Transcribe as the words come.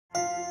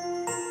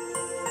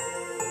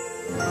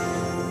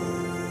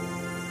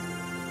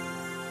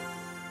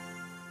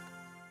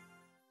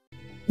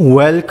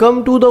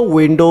Welcome to the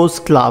Windows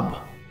Club.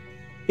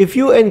 If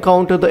you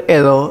encounter the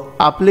error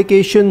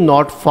application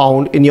not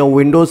found in your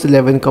Windows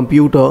 11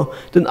 computer,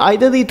 then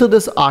either read through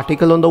this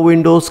article on the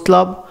Windows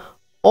Club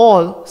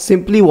or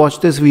simply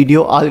watch this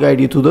video. I'll guide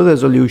you through the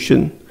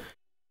resolution.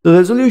 The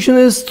resolution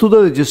is through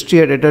the Registry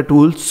Editor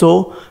tool,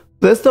 so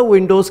press the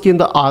Windows key and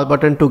the R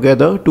button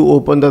together to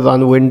open the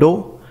run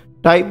window.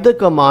 Type the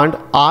command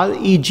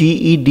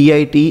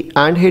regedit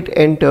and hit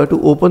enter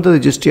to open the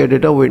Registry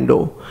Editor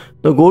window.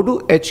 Now go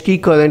to H key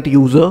current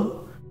user,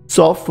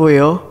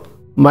 software,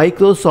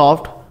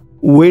 Microsoft,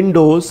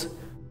 Windows,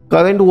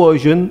 current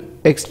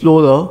version,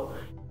 Explorer.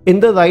 In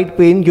the right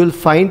pane you'll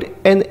find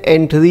an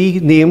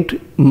entry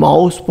named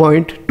mouse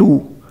point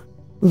 2.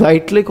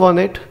 Right click on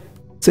it,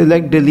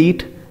 select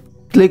delete,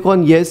 click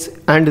on yes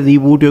and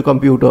reboot your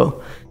computer.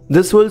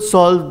 This will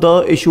solve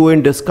the issue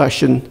in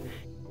discussion.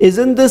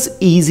 Isn't this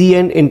easy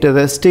and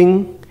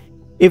interesting?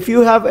 If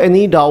you have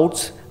any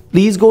doubts,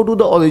 please go to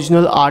the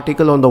original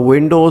article on the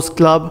Windows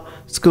Club,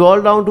 scroll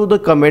down to the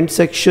comment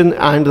section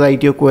and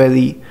write your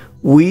query.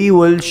 We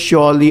will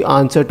surely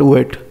answer to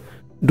it.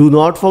 Do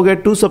not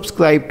forget to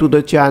subscribe to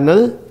the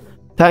channel.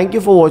 Thank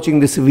you for watching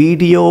this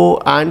video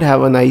and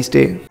have a nice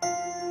day.